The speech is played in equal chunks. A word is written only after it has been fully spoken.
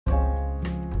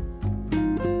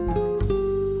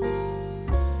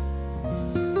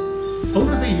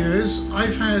viewers,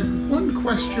 I've had one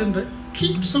question that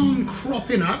keeps on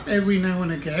cropping up every now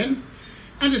and again,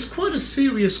 and it's quite a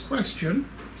serious question,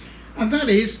 and that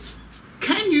is,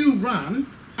 can you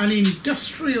run an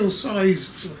industrial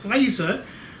sized laser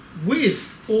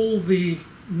with all the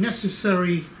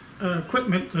necessary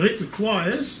equipment that it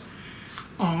requires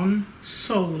on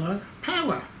solar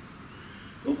power?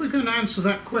 Well, we're going to answer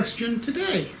that question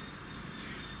today,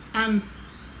 and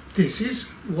this is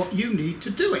what you need to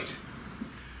do it.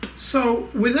 So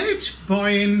without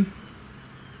buying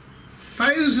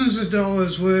thousands of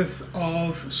dollars worth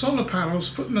of solar panels,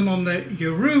 putting them on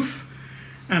your roof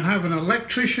and have an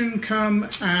electrician come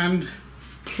and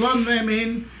plumb them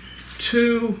in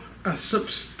to a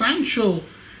substantial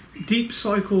deep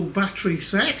cycle battery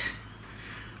set,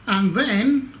 and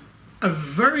then a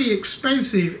very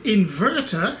expensive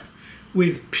inverter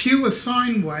with pure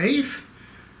sine wave,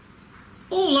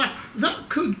 all up, that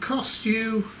could cost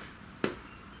you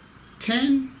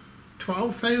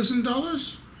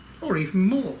 $10,000–$12,000 or even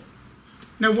more.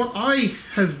 Now what I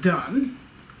have done,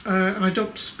 and I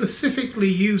don't specifically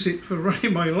use it for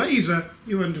running my laser,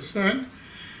 you understand,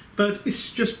 but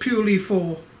it's just purely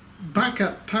for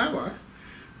backup power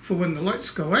for when the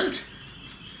lights go out.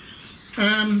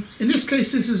 In this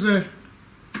case, this is a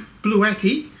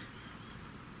Bluetti,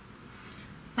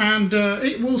 and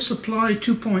it will supply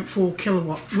 2.4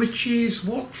 kilowatt, which is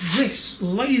what this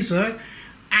laser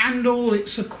and all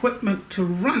its equipment to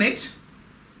run it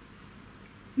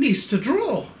needs to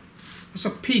draw. It's a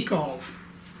peak of.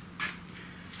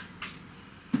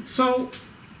 So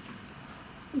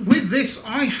with this,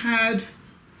 I had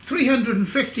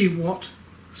 350 watt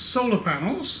solar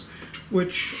panels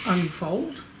which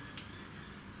unfold,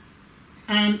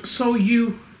 and so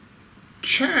you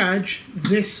charge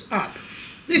this up.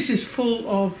 This is full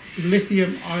of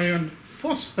lithium iron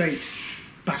phosphate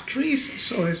batteries,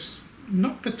 so it's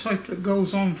not the type that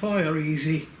goes on fire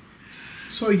easy.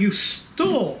 So you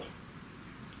store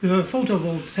the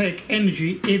photovoltaic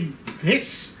energy in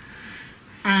this,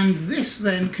 and this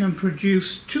then can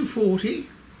produce 240,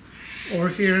 or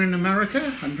if you're in America,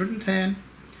 110,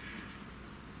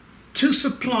 to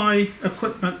supply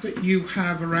equipment that you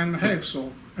have around the house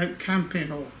or out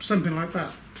camping or something like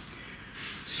that.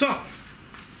 So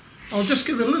I'll just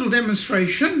give a little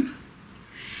demonstration.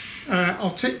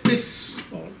 I'll take this,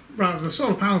 or rather the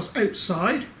solar panels,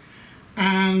 outside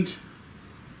and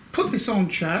put this on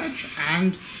charge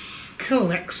and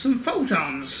collect some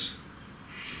photons.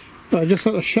 I just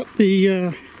had to shut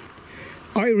the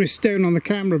iris down on the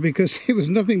camera because it was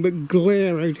nothing but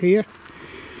glare out here.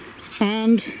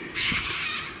 And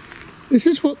this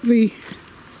is what the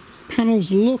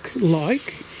panels look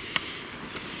like.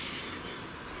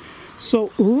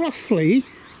 So roughly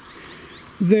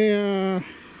they're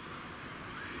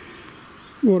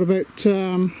what, about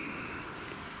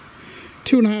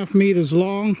 2.5 meters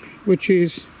long, which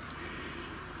is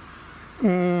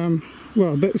well,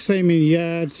 about the same in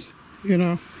yards, you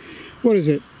know. What is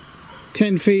it,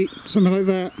 10 feet, something like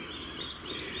that,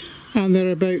 and they're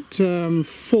about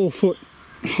 4 foot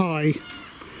high,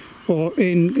 or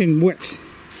in width.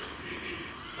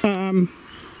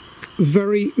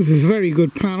 Very, very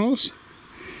good panels.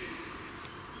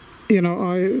 You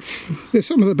know, they're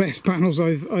some of the best panels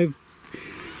I've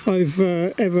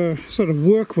ever sort of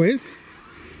worked with.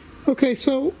 Okay,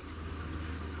 so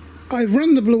I've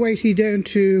run the Bluetti down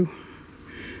to,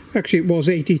 actually it was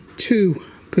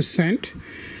 82%,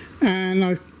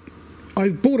 and I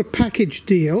bought a package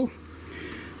deal,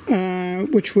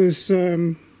 which was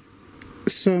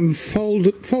some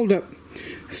fold-up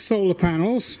solar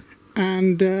panels,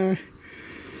 and they're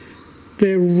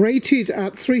rated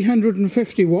at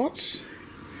 350 watts,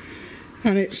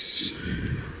 and it's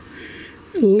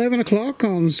 11 o'clock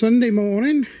on Sunday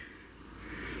morning,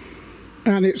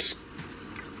 and it's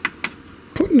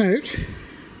putting out,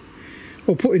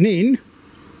 or putting in,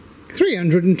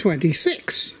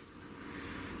 326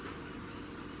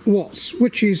 watts,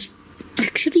 which is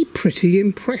actually pretty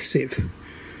impressive.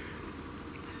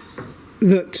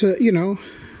 That, you know,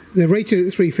 they're rated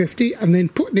at 350 and then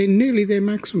putting in nearly their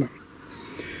maximum.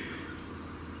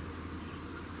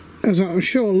 As I'm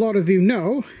sure a lot of you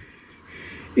know,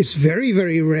 it's very,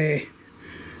 very rare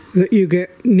that you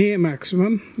get near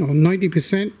maximum, or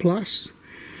 90% plus,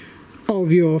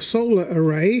 of your solar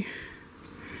array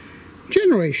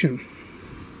generation.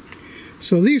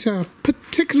 So these are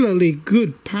particularly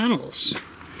good panels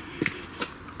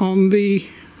on the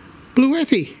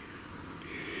Bluetti.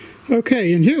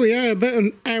 Okay, and here we are, about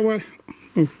an hour,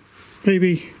 oh,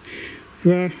 maybe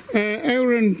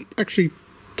hour and actually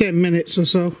 10 minutes or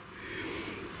so,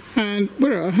 and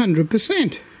we're at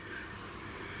 100%,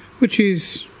 which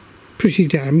is pretty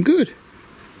damn good.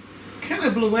 Can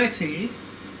a Bluetti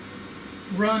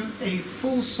run a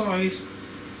full-size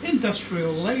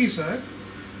industrial laser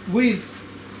with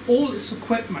all its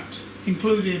equipment,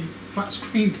 including flat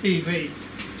screen TV,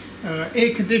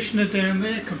 air conditioner down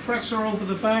there, compressor over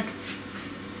the back,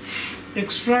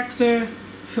 extractor,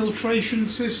 filtration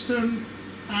system,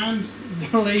 and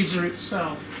the laser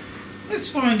itself?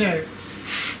 Let's find out.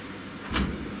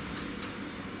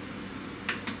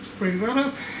 Let's bring that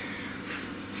up.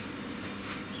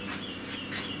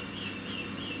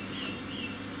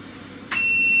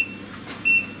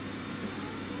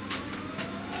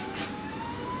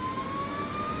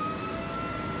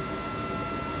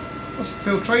 That's the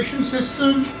filtration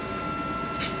system.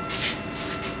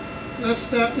 Let's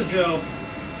start the job.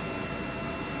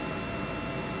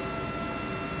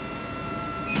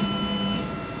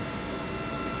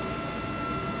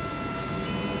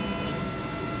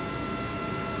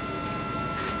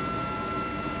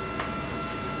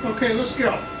 Okay, let's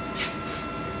go.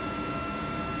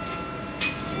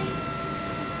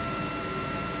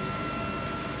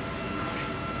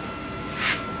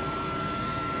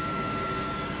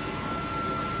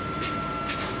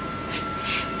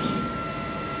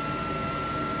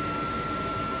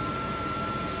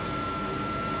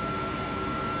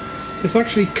 It's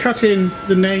actually cut in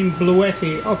the name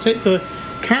Bluetti. I'll take the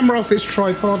camera off its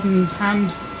tripod and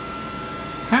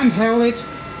handheld it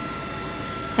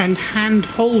and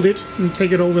hold it and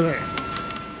take it over there.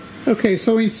 Okay,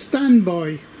 so in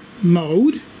standby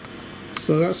mode,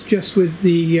 so that's just with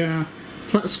the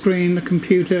flat screen, the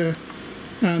computer,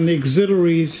 and the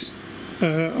auxiliaries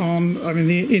on. I mean,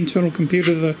 the internal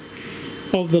computer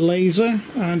of the laser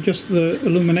and just the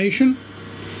illumination.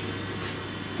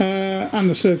 And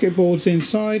the circuit boards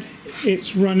inside.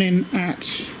 It's running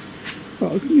at,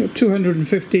 well,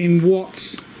 215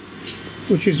 watts,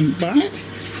 which isn't bad,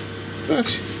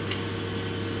 but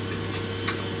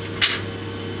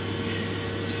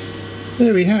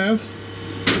there we have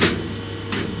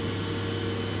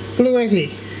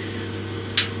Bluetti.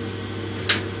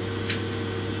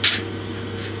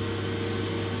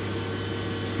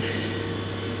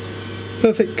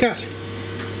 Perfect cut,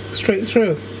 straight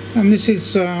through. And this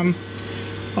is, I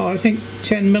think,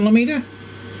 10mm.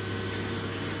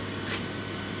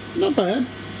 Not bad.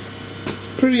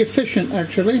 Pretty efficient,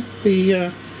 actually,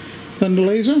 the Thunder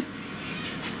laser.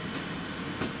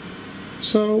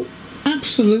 So,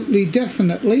 absolutely,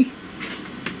 definitely,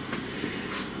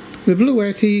 the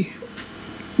Bluetti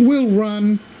will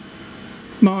run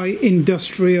my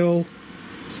industrial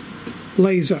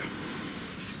laser.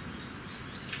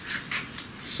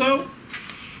 So,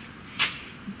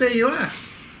 there you are.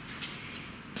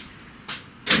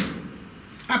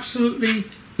 Absolutely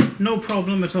no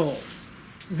problem at all.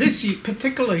 This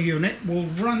particular unit will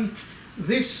run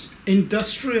this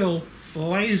industrial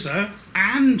laser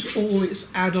and all its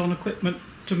add-on equipment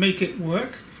to make it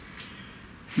work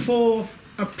for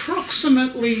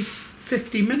approximately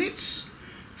 50 minutes,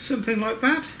 something like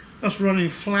that. That's running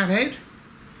flat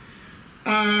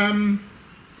out.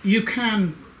 You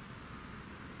can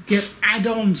get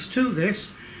add-ons to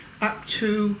this up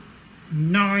to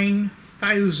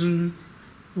 9,000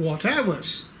 watt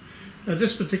hours. Now,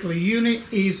 this particular unit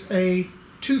is a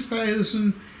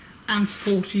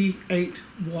 2048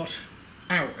 watt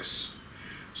hours,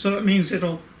 so it means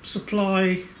it'll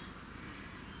supply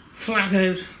flat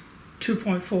out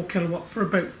 2.4 kilowatt for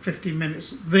about 50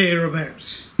 minutes,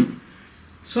 thereabouts.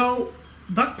 So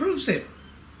that proves it.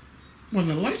 When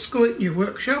the lights go out in your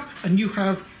workshop and you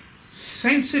have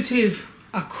sensitive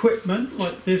equipment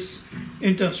like this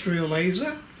industrial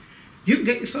laser, you can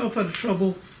get yourself out of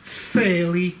trouble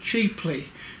fairly cheaply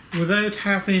without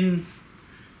having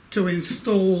to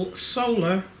install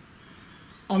solar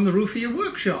on the roof of your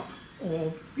workshop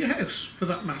or your house for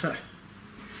that matter.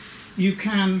 You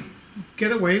can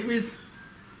get away with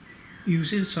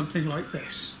using something like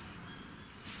this.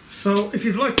 So if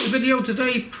you've liked the video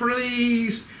today,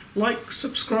 please like,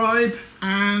 subscribe,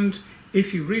 and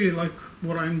if you really like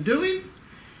what I'm doing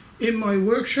in my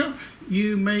workshop,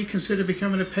 you may consider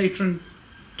becoming a patron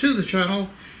to the channel,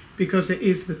 because it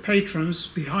is the patrons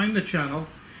behind the channel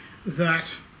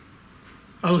that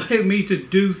allow me to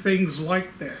do things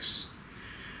like this.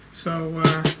 So,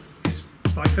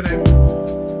 bye for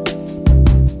now.